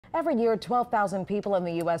Every year, 12,000 people in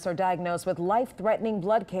the U.S. are diagnosed with life-threatening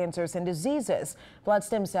blood cancers and diseases. Blood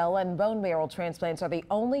stem cell and bone marrow transplants are the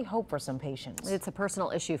only hope for some patients. It's a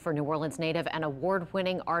personal issue for New Orleans native and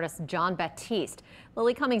award-winning artist Jon Batiste.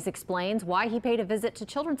 Lily Cummings explains why he paid a visit to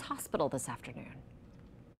Children's Hospital this afternoon.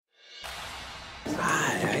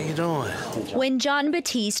 Hi, how you doing? When Jon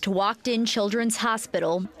Batiste walked in Children's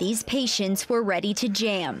Hospital, these patients were ready to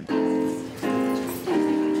jam.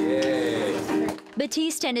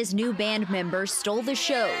 Batiste and his new band members stole the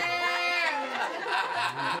show,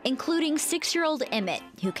 including 6-year-old Emmett,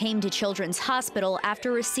 who came to Children's Hospital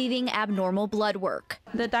after receiving abnormal blood work.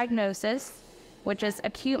 The diagnosis, which is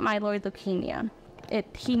acute myeloid leukemia.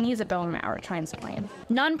 He needs a bone marrow transplant.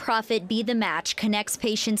 Nonprofit Be the Match connects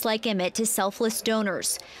patients like Emmett to selfless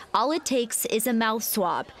donors. All it takes is a mouth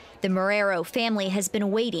swab. The Marrero family has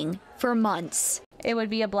been waiting for months. It would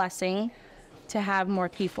be a blessing to have more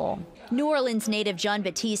people. New Orleans native Jon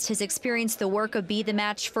Batiste has experienced the work of Be the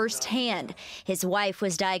Match firsthand. His wife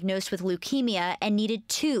was diagnosed with leukemia and needed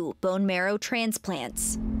 2 bone marrow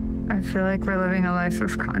transplants. I feel like we're living a life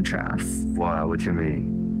of contrast. Why? What you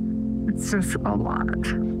mean? It's just a lot.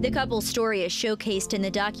 The couple's story is showcased in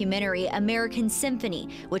the documentary American Symphony,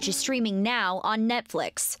 which is streaming now on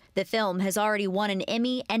Netflix. The film has already won an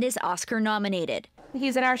Emmy and is Oscar nominated.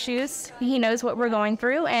 He's in our shoes. He knows what we're going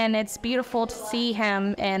through, and it's beautiful to see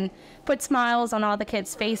him and put smiles on all the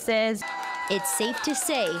kids' faces. It's safe to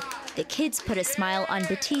say the kids put a smile on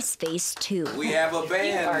Batiste's face, too. We have a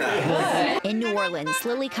band now. In New Orleans,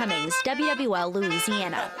 Lily Cummings, WWL,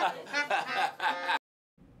 Louisiana.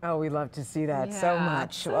 Oh, we love to see that so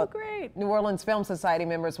much. So great. New Orleans Film Society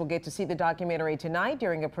members will get to see the documentary tonight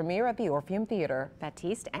during a premiere at the Orpheum Theater.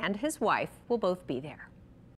 Batiste and his wife will both be there.